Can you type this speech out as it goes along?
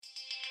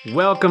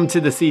Welcome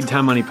to the Seed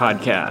Time Money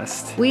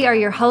Podcast. We are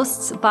your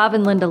hosts, Bob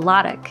and Linda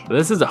Loddick.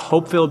 This is a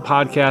hope-filled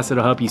podcast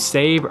that'll help you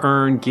save,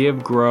 earn,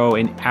 give, grow,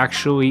 and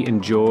actually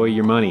enjoy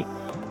your money.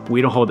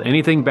 We don't hold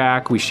anything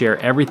back. We share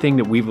everything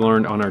that we've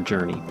learned on our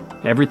journey.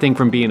 Everything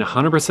from being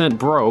 100%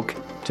 broke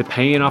to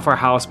paying off our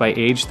house by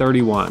age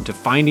 31, to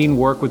finding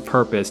work with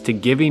purpose, to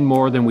giving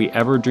more than we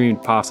ever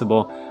dreamed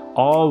possible,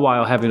 all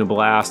while having a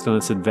blast on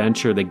this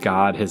adventure that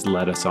God has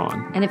led us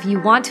on. And if you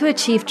want to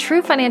achieve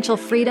true financial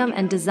freedom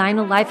and design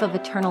a life of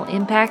eternal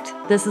impact,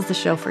 this is the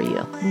show for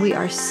you. We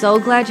are so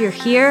glad you're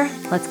here.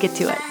 Let's get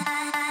to it.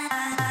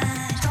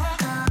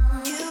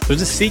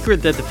 There's a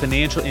secret that the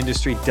financial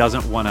industry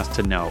doesn't want us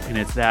to know, and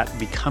it's that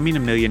becoming a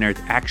millionaire is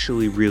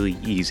actually really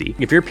easy.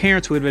 If your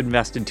parents would have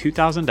invested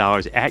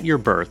 $2,000 at your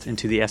birth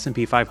into the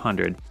S&P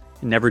 500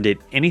 and never did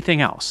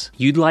anything else,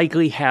 you'd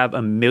likely have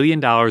 $1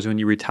 million when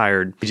you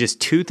retired.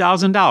 Just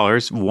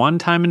 $2,000,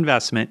 one-time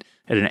investment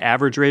at an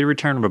average rate of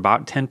return of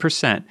about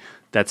 10%.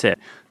 That's it.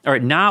 All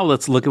right, now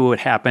let's look at what would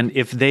happen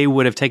if they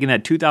would have taken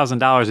that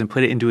 $2,000 and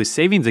put it into a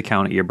savings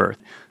account at your birth.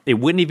 It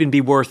wouldn't even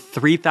be worth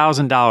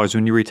 $3,000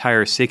 when you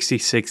retire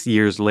 66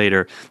 years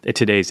later at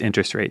today's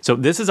interest rate. So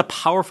this is a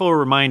powerful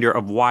reminder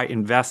of why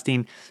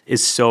investing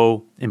is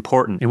so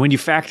important. And when you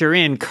factor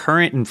in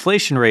current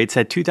inflation rates,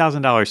 that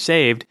 $2,000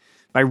 saved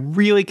by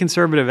really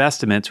conservative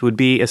estimates would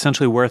be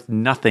essentially worth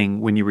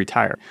nothing when you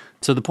retire.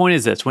 So the point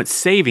is this: when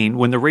saving,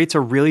 when the rates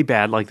are really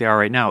bad like they are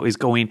right now, is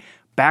going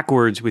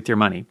backwards with your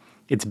money.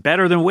 It's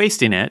better than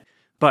wasting it,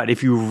 but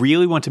if you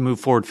really want to move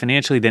forward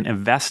financially, then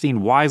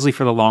investing wisely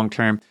for the long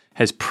term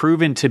has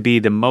proven to be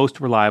the most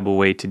reliable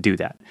way to do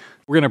that.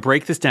 We're going to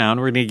break this down.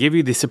 We're going to give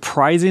you the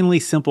surprisingly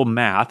simple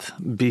math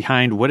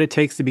behind what it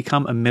takes to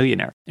become a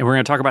millionaire. And we're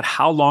going to talk about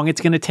how long it's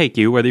going to take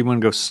you, whether you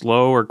want to go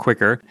slow or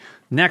quicker.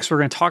 Next, we're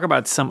going to talk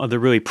about some of the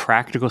really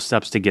practical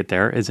steps to get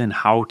there, as in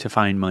how to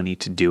find money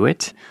to do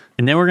it.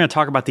 And then we're going to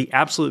talk about the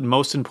absolute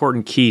most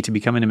important key to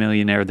becoming a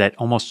millionaire that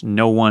almost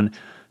no one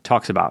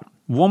talks about.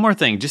 One more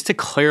thing, just to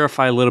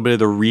clarify a little bit of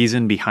the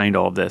reason behind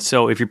all of this.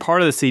 So if you're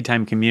part of the Seed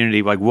Time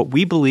community, like what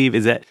we believe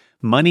is that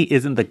money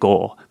isn't the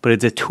goal, but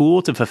it's a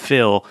tool to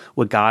fulfill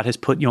what God has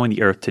put you on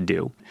the earth to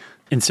do.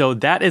 And so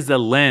that is the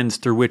lens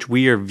through which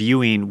we are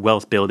viewing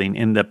wealth building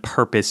and the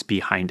purpose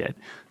behind it.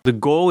 The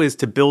goal is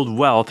to build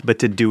wealth, but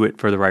to do it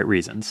for the right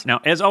reasons.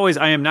 Now, as always,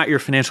 I am not your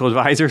financial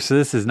advisor, so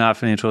this is not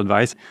financial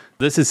advice.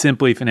 This is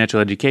simply financial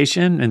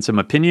education and some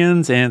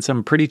opinions and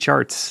some pretty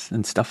charts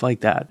and stuff like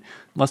that.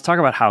 Let's talk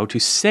about how to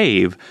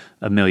save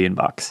 $1 million.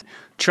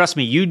 Trust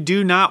me, you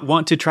do not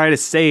want to try to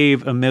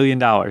save $1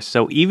 million.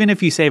 So even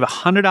if you save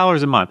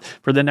 $100 a month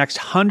for the next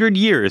 100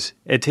 years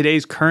at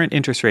today's current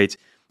interest rates,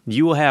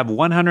 you will have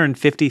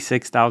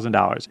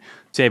 $156,000.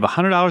 Save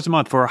 $100 a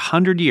month for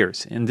 100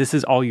 years, and this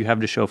is all you have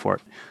to show for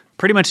it.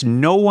 Pretty much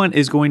no one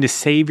is going to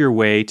save your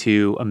way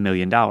to $1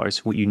 million.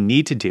 What you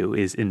need to do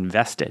is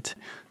invest it.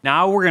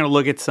 Now we're going to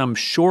look at some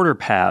shorter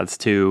paths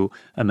to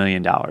 $1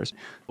 million.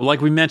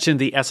 Like we mentioned,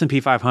 the S&P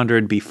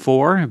 500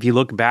 before, if you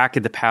look back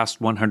at the past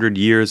 100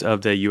 years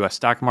of the U.S.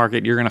 stock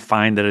market, you're going to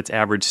find that it's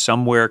averaged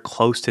somewhere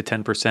close to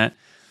 10%.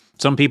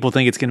 Some people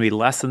think it's going to be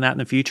less than that in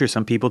the future.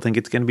 Some people think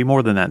it's going to be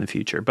more than that in the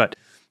future. But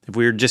if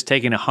we were just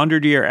taking a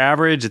 100-year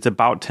average, it's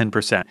about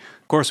 10%.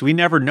 Of course, we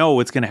never know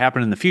what's going to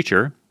happen in the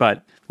future,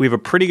 but we have a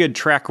pretty good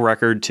track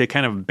record to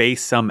kind of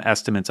base some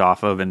estimates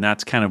off of, and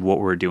that's kind of what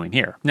we're doing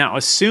here. Now,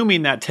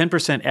 assuming that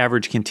 10%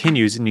 average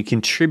continues and you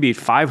contribute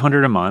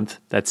 $500 a month,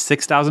 that's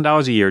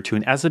 $6,000 a year to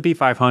an S&P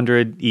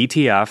 500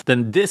 ETF,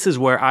 then this is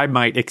where I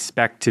might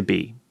expect to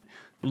be.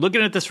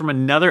 Looking at this from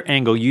another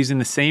angle, using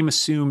the same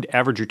assumed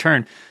average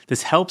return,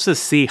 this helps us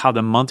see how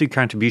the monthly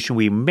contribution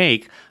we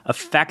make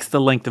affects the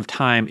length of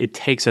time it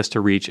takes us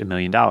to reach $1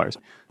 million.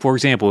 For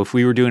example, if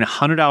we were doing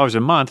 $100 a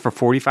month for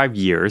 45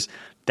 years,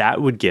 that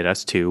would get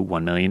us to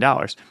 $1 million.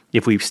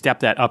 If we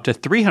step that up to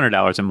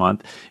 $300 a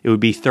month, it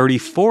would be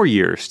 34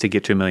 years to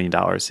get to $1 million.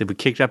 If we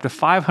kicked it up to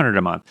 $500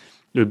 a month,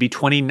 it would be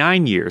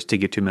 29 years to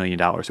get to $1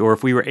 million. Or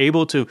if we were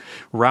able to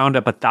round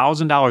up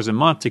 $1,000 a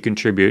month to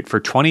contribute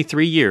for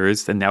 23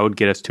 years, then that would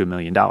get us to $1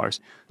 million.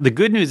 The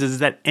good news is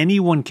that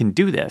anyone can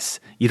do this.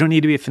 You don't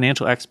need to be a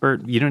financial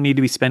expert. You don't need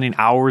to be spending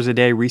hours a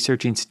day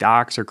researching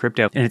stocks or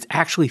crypto. And it's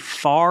actually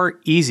far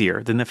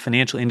easier than the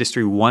financial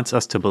industry wants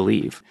us to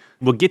believe.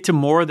 We'll get to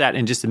more of that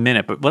in just a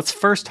minute, but let's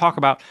first talk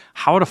about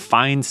how to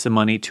find some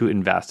money to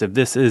invest if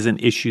this is an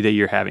issue that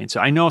you're having. So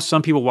I know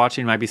some people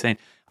watching might be saying,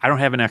 I don't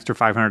have an extra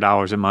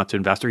 $500 a month to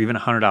invest or even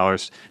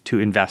 $100 to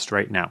invest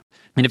right now.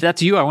 And if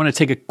that's you, I want to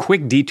take a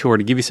quick detour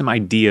to give you some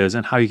ideas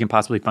on how you can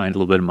possibly find a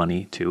little bit of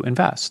money to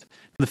invest.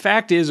 The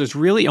fact is, there's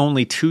really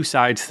only two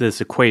sides to this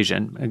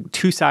equation,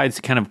 two sides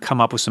to kind of come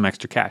up with some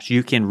extra cash.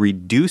 You can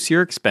reduce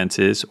your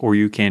expenses or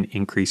you can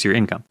increase your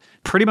income.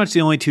 Pretty much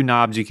the only two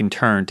knobs you can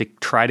turn to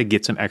try to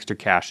get some extra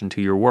cash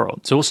into your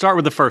world. So we'll start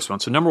with the first one.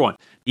 So number one,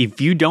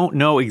 if you don't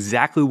know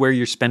exactly where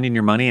you're spending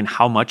your money and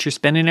how much you're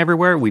spending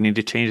everywhere, we need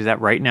to change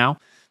that right now.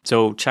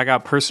 So check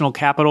out Personal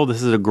Capital.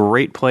 This is a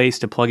great place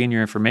to plug in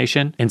your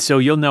information. And so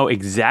you'll know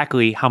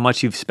exactly how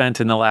much you've spent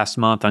in the last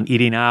month on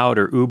eating out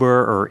or Uber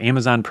or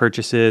Amazon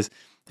purchases.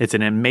 It's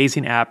an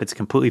amazing app. It's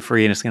completely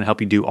free and it's going to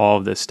help you do all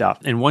of this stuff.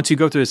 And once you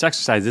go through this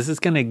exercise, this is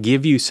going to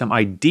give you some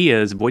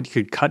ideas of what you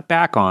could cut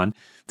back on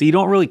that you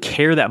don't really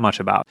care that much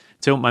about.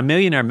 So my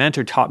millionaire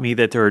mentor taught me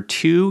that there are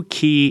two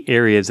key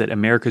areas that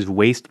Americans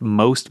waste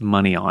most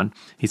money on.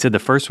 He said the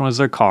first one is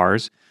their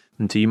cars.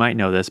 And so you might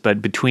know this,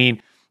 but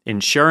between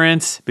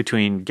insurance,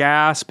 between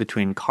gas,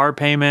 between car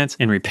payments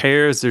and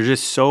repairs, there's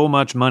just so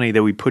much money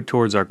that we put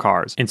towards our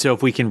cars. And so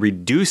if we can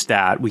reduce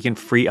that, we can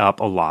free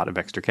up a lot of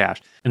extra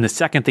cash. And the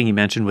second thing he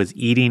mentioned was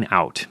eating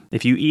out.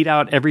 If you eat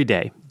out every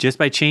day, just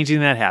by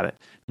changing that habit,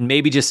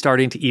 maybe just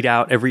starting to eat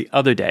out every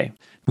other day,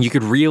 you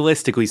could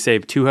realistically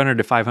save $200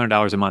 to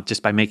 $500 a month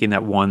just by making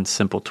that one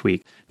simple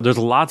tweak. There's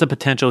lots of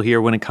potential here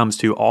when it comes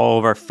to all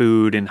of our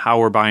food and how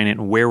we're buying it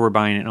and where we're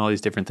buying it and all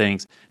these different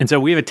things. And so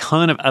we have a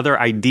ton of other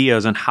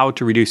ideas on how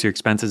to reduce your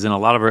expenses in a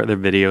lot of our other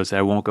videos that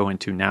I won't go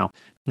into now.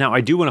 Now,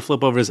 I do want to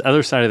flip over to this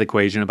other side of the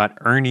equation about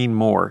earning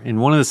more. And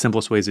one of the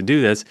simplest ways to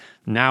do this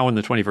now in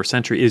the 21st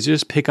century is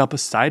just pick up a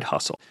side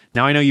hustle.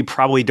 Now, I know you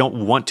probably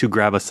don't want to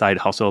grab a side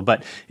hustle,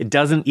 but it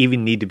doesn't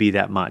even need to be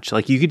that much.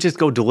 Like you could just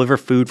go deliver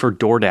food for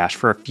DoorDash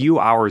for a few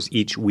hours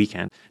each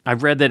weekend.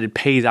 I've read that it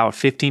pays out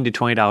 $15 to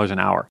 $20 an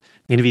hour.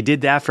 And if you did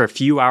that for a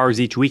few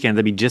hours each weekend,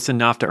 that'd be just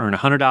enough to earn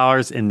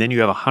 $100. And then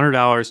you have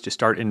 $100 to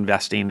start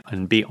investing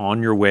and be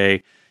on your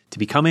way to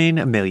becoming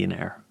a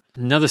millionaire.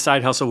 Another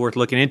side hustle worth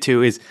looking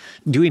into is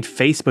doing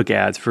Facebook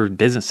ads for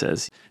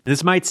businesses.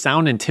 This might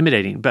sound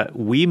intimidating, but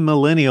we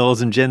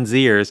millennials and Gen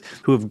Zers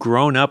who have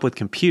grown up with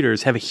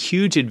computers have a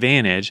huge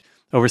advantage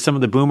over some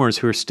of the boomers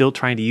who are still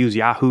trying to use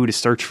Yahoo to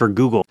search for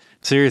Google.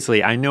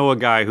 Seriously, I know a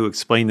guy who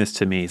explained this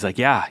to me. He's like,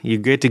 yeah, you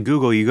get to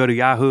Google, you go to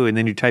Yahoo, and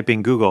then you type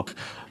in Google.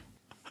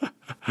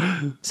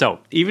 So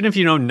even if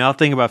you know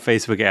nothing about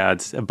Facebook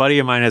ads, a buddy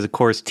of mine has a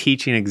course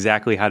teaching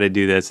exactly how to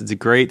do this. It's a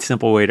great,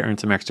 simple way to earn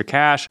some extra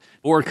cash,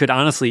 or it could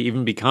honestly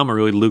even become a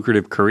really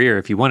lucrative career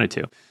if you wanted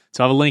to.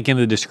 So I have a link in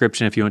the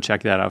description if you want to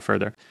check that out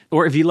further.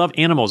 Or if you love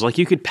animals, like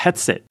you could pet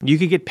sit. You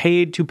could get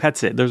paid to pet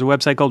sit. There's a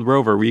website called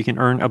Rover where you can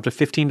earn up to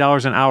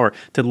 $15 an hour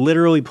to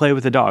literally play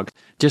with a dog.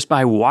 Just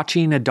by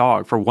watching a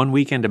dog for one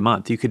weekend a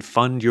month, you could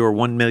fund your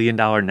 $1 million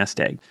nest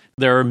egg.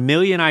 There are a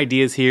million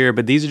ideas here,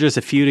 but these are just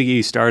a few to get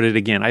you started.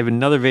 Again, I have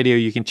another video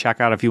you can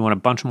check out if you want a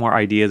bunch more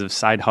ideas of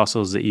side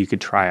hustles that you could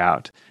try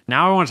out.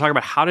 Now I want to talk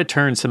about how to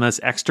turn some of this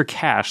extra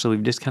cash that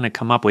we've just kind of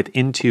come up with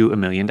into $1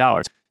 million.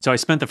 So I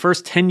spent the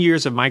first 10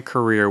 years of my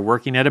career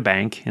working at a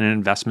bank and an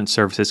investment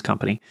services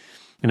company.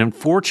 And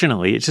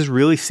unfortunately, it just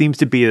really seems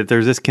to be that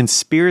there's this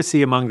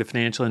conspiracy among the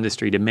financial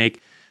industry to make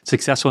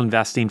successful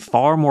investing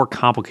far more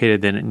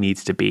complicated than it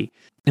needs to be.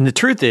 And the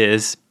truth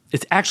is,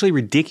 it's actually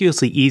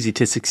ridiculously easy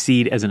to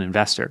succeed as an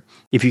investor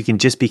if you can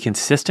just be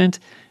consistent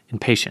and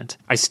patient.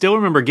 I still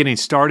remember getting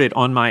started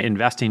on my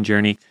investing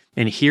journey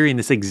and hearing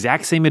this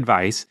exact same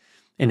advice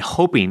and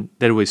hoping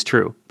that it was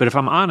true. But if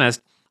I'm honest,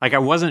 I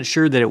wasn't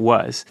sure that it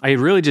was. I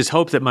really just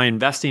hoped that my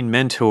investing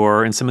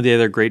mentor and some of the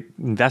other great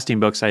investing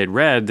books I had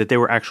read, that they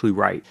were actually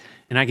right.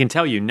 And I can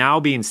tell you now,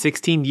 being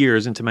 16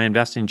 years into my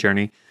investing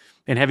journey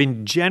and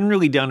having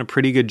generally done a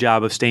pretty good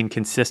job of staying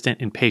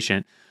consistent and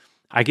patient,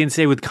 I can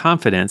say with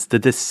confidence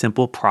that this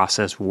simple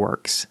process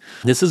works.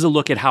 This is a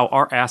look at how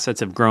our assets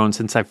have grown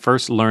since I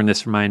first learned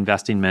this from my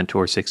investing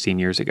mentor 16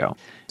 years ago.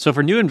 So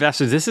for new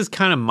investors, this is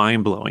kind of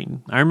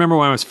mind-blowing. I remember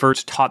when I was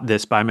first taught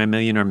this by my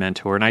millionaire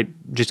mentor, and I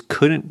just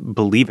couldn't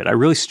believe it. I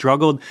really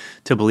struggled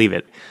to believe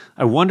it.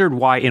 I wondered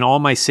why in all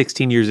my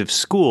 16 years of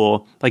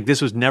school,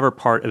 this was never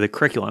part of the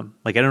curriculum.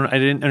 I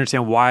didn't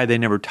understand why they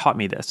never taught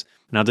me this.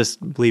 And I'll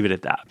just leave it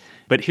at that.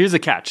 But here's the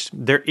catch.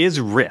 There is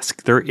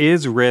risk. There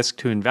is risk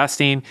to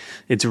investing.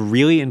 It's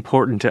really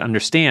important to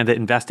understand that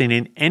investing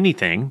in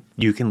anything,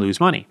 you can lose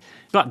money.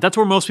 But that's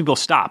where most people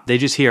stop. They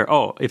just hear,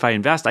 oh, if I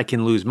invest, I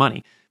can lose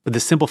money. But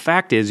the simple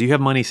fact is you have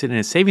money sitting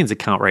in a savings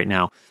account right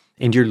now,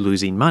 and you're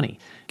losing money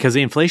because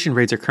the inflation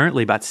rates are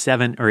currently about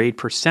 7 or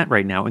 8%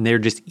 right now, and they're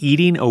just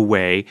eating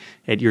away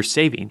at your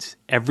savings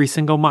every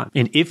single month.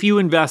 And if you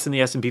invest in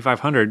the S&P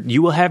 500,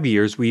 you will have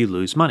years where you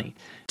lose money.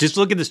 Just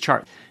look at this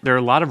chart. There are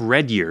a lot of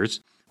red years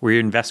where your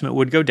investment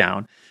would go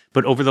down,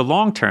 but over the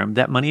long term,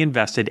 that money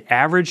invested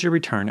averaged a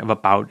return of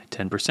about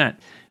 10%.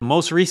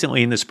 Most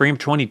recently, in the spring of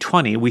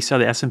 2020, we saw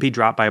the S&P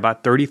drop by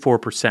about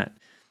 34%.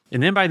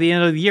 And then by the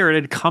end of the year, it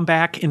had come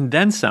back and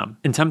then some.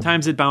 And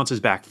sometimes it bounces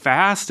back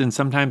fast, and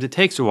sometimes it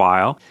takes a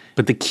while.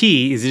 But the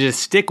key is to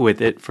just stick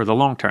with it for the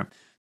long term.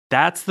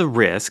 That's the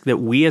risk that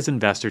we as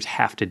investors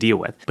have to deal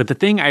with. But the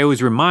thing I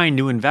always remind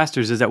new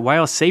investors is that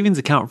while a savings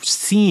account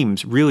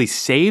seems really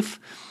safe,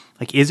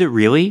 is it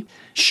really?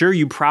 Sure,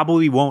 you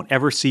probably won't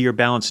ever see your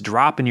balance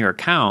drop in your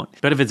account,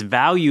 but if its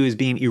value is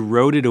being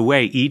eroded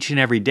away each and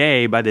every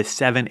day by the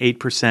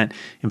 7-8%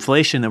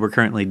 inflation that we're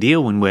currently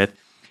dealing with,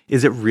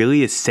 is it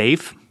really as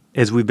safe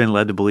as we've been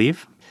led to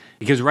believe?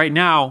 Because right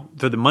now,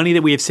 for the money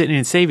that we have sitting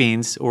in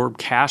savings or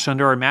cash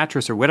under our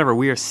mattress or whatever,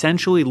 we are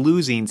essentially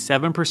losing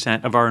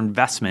 7% of our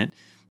investment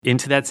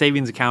into that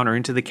savings account or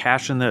into the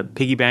cash in the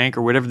piggy bank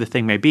or whatever the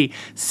thing may be,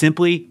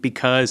 simply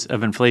because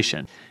of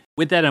inflation.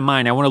 With that in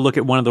mind, I want to look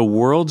at one of the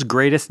world's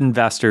greatest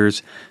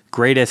investors'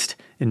 greatest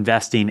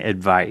investing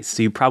advice.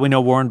 So you probably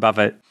know Warren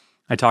Buffett.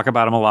 I talk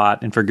about him a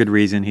lot, and for good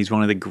reason. He's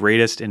one of the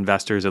greatest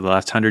investors of the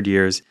last 100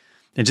 years,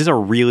 and just a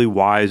really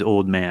wise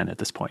old man at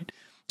this point.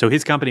 So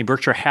his company,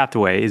 Berkshire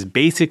Hathaway, is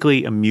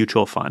basically a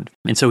mutual fund.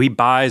 And so he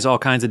buys all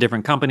kinds of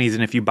different companies,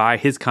 and if you buy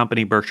his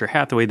company, Berkshire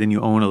Hathaway, then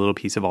you own a little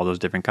piece of all those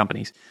different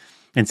companies.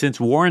 And since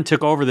Warren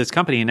took over this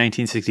company in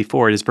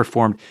 1964, it has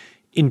performed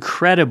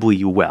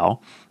incredibly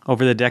well.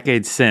 Over the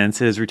decades since,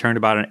 it has returned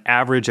about an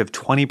average of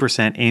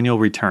 20% annual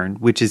return,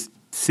 which is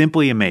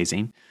simply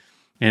amazing.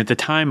 And at the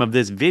time of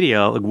this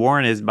video,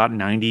 Warren is about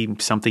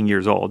 90-something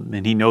years old,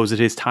 and he knows that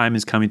his time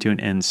is coming to an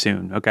end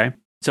soon, okay?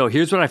 So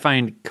here's what I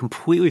find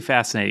completely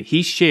fascinating.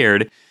 He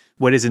shared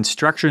what his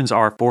instructions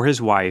are for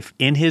his wife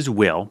in his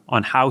will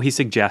on how he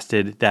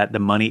suggested that the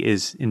money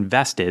is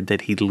invested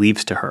that he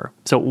leaves to her.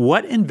 So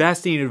what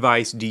investing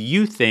advice do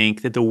you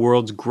think that the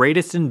world's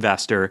greatest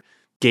investor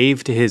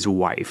gave to his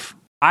wife?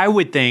 I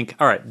would think,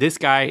 all right, this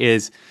guy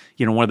is,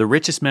 one of the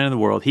richest men in the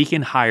world. He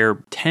can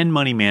hire 10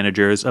 money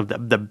managers of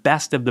the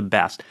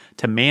best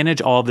to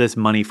manage all of this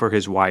money for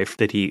his wife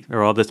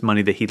or all this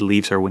money that he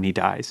leaves her when he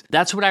dies.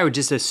 That's what I would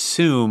just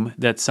assume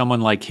that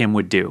someone like him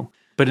would do.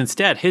 But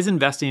instead, his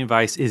investing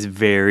advice is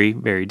very,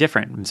 very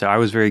different. And so I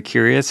was very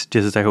curious,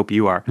 just as I hope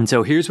you are. And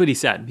so here's what he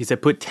said. He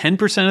said, put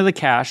 10% of the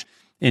cash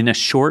in a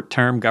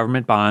short-term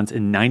government bonds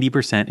and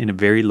 90% in a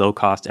very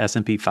low-cost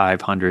S&P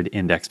 500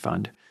 index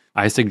fund.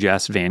 I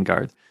suggest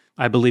Vanguard.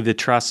 I believe the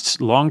trust's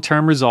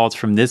long-term results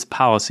from this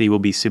policy will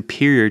be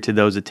superior to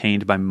those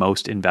attained by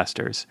most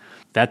investors.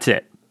 That's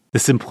it. The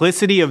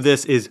simplicity of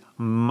this is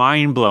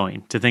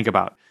mind-blowing to think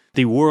about.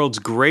 The world's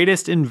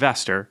greatest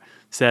investor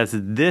says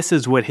this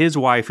is what his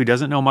wife, who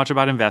doesn't know much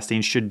about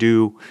investing, should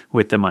do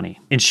with the money.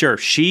 And sure,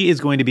 she is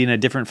going to be in a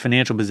different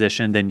financial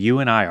position than you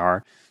and I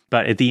are,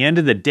 but at the end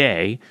of the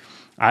day,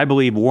 I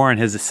believe Warren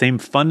has the same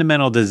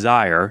fundamental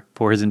desire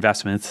for his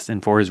investments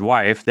and for his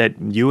wife that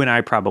you and I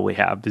probably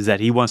have, is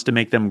that he wants to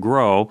make them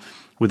grow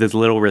with as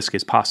little risk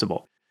as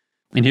possible.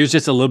 And here's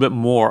just a little bit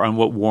more on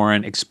what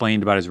Warren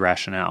explained about his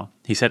rationale.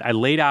 He said, I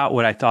laid out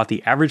what I thought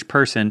the average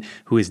person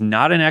who is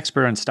not an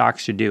expert on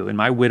stocks should do, and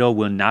my widow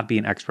will not be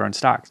an expert on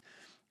stocks.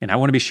 And I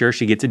want to be sure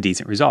she gets a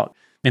decent result.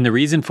 And the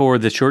reason for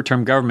the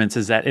short-term governments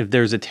is that if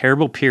there's a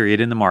terrible period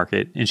in the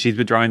market and she's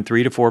withdrawing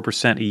 3 to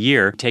 4% a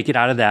year, take it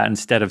out of that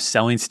instead of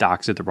selling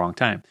stocks at the wrong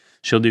time.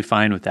 She'll do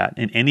fine with that.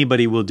 And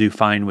anybody will do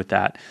fine with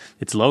that.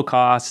 It's low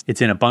cost,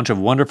 it's in a bunch of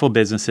wonderful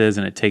businesses,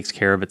 and it takes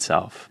care of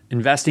itself.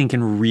 Investing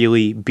can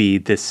really be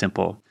this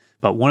simple.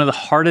 But one of the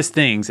hardest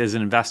things as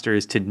an investor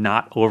is to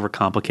not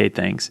overcomplicate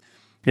things.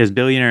 As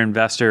billionaire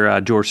investor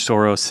George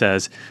Soros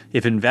says,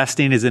 if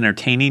investing is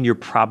entertaining, you're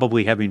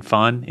probably having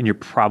fun and you're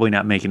probably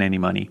not making any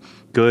money.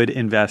 Good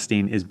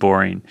investing is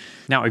boring.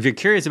 Now, if you're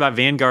curious about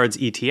Vanguard's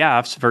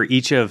ETFs for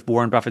each of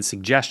Warren Buffett's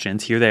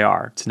suggestions, here they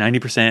are. It's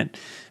 90%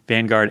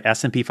 Vanguard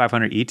S&P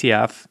 500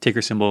 ETF,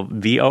 ticker symbol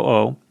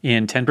VOO,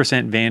 and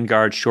 10%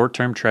 Vanguard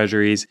short-term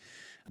treasuries,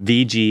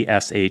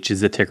 VGSH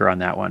is the ticker on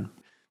that one.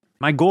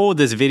 My goal with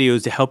this video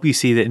is to help you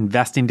see that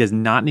investing does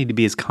not need to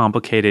be as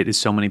complicated as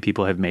so many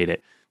people have made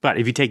it. But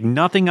if you take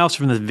nothing else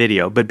from this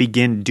video, but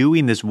begin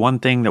doing this one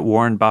thing that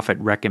Warren Buffett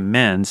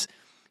recommends,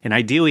 and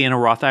ideally in a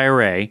Roth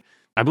IRA,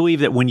 I believe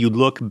that when you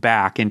look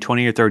back in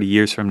 20 or 30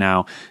 years from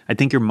now, I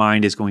think your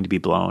mind is going to be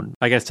blown.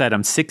 Like I said,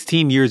 I'm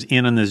 16 years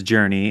in on this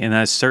journey, and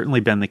that's certainly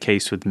been the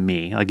case with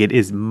me. Like, it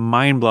is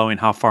mind-blowing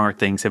how far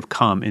things have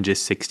come in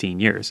just 16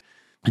 years.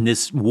 And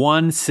this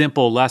one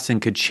simple lesson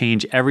could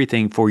change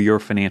everything for your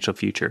financial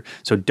future.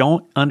 So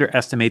don't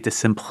underestimate the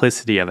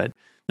simplicity of it.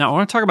 Now, I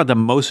want to talk about the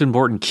most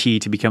important key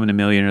to becoming a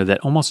millionaire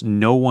that almost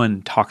no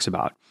one talks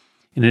about.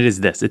 And it is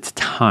this, it's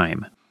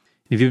time.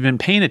 If you've been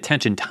paying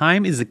attention,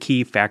 time is the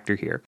key factor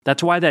here.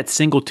 That's why that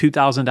single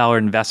 $2,000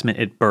 investment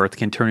at birth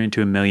can turn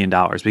into $1 million,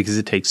 because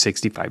it takes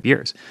 65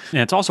 years.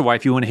 And it's also why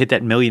if you want to hit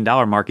that $1 million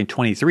mark in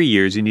 23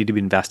 years, you need to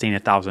be investing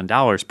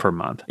 $1,000 per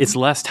month. It's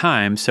less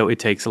time, so it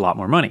takes a lot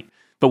more money.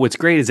 But what's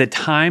great is that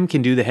time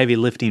can do the heavy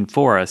lifting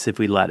for us if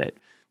we let it.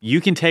 You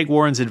can take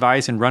Warren's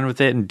advice and run with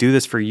it and do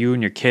this for you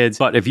and your kids.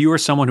 But if you are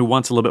someone who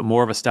wants a little bit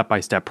more of a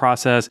step-by-step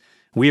process,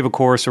 we have a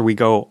course where we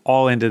go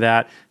all into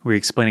that. We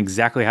explain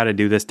exactly how to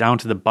do this, down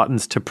to the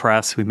buttons to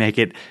press. We make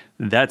it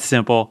that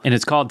simple. And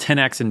it's called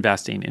 10X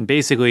Investing. And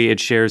basically, it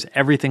shares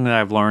everything that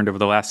I've learned over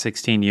the last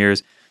 16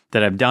 years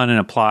that I've done and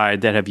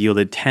applied that have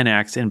yielded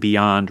 10X and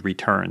beyond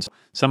returns.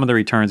 Some of the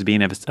returns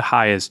being as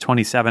high as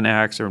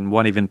 27X or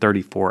one even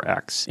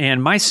 34X.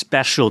 And my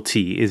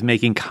specialty is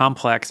making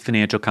complex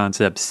financial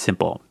concepts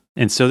simple.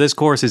 And so this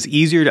course is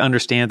easier to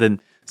understand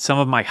than some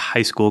of my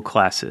high school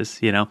classes,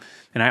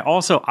 And I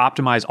also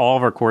optimize all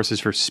of our courses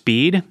for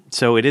speed.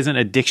 So it isn't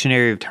a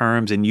dictionary of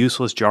terms and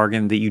useless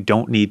jargon that you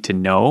don't need to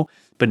know.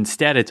 But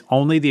instead, it's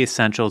only the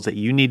essentials that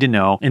you need to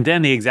know, and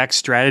then the exact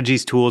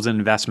strategies, tools, and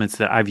investments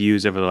that I've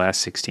used over the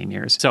last 16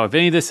 years. So if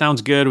any of this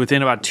sounds good,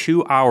 within about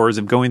 2 hours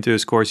of going through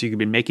this course, you could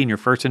be making your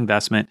first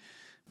investment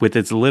with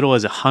as little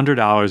as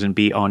 $100 and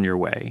be on your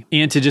way.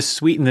 And to just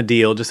sweeten the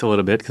deal just a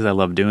little bit, because I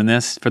love doing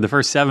this, for the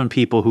first 7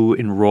 people who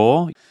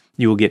enroll,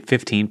 you will get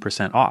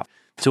 15% off.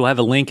 So we'll have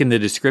a link in the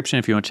description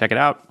if you want to check it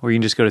out, or you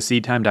can just go to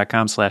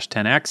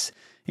seedtime.com/10x.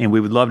 And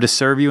we would love to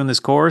serve you in this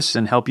course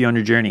and help you on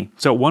your journey.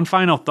 So one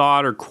final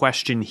thought or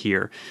question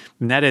here,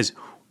 and that is,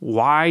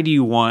 why do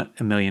you want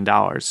 $1 million?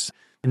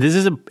 And this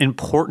is an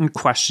important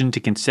question to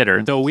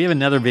consider. So we have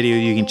another video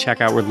you can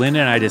check out where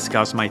Linda and I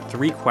discuss my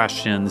 3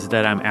 questions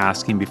that I'm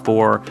asking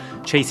before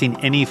chasing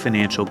any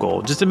financial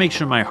goal, just to make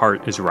sure my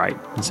heart is right.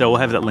 And so we'll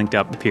have that linked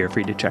up here for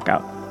you to check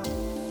out.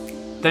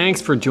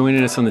 Thanks for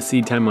joining us on the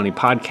Seed Time Money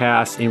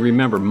podcast. And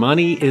remember,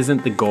 money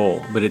isn't the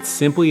goal, but it's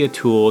simply a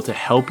tool to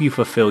help you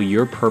fulfill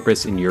your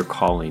purpose and your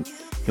calling.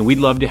 And we'd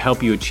love to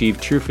help you achieve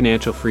true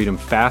financial freedom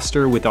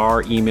faster with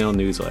our email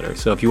newsletter.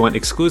 So if you want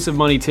exclusive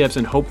money tips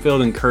and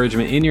hope-filled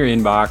encouragement in your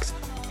inbox,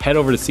 head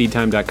over to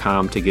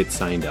seedtime.com to get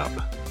signed up.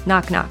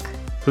 Knock, knock.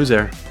 Who's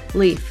there?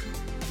 Leaf.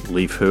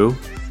 Leaf who?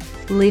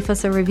 Leave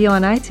us a review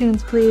on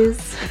iTunes,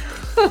 please.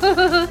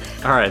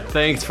 All right.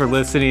 Thanks for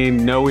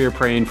listening. Know we are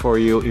praying for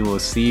you, and we'll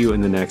see you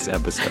in the next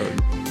episode.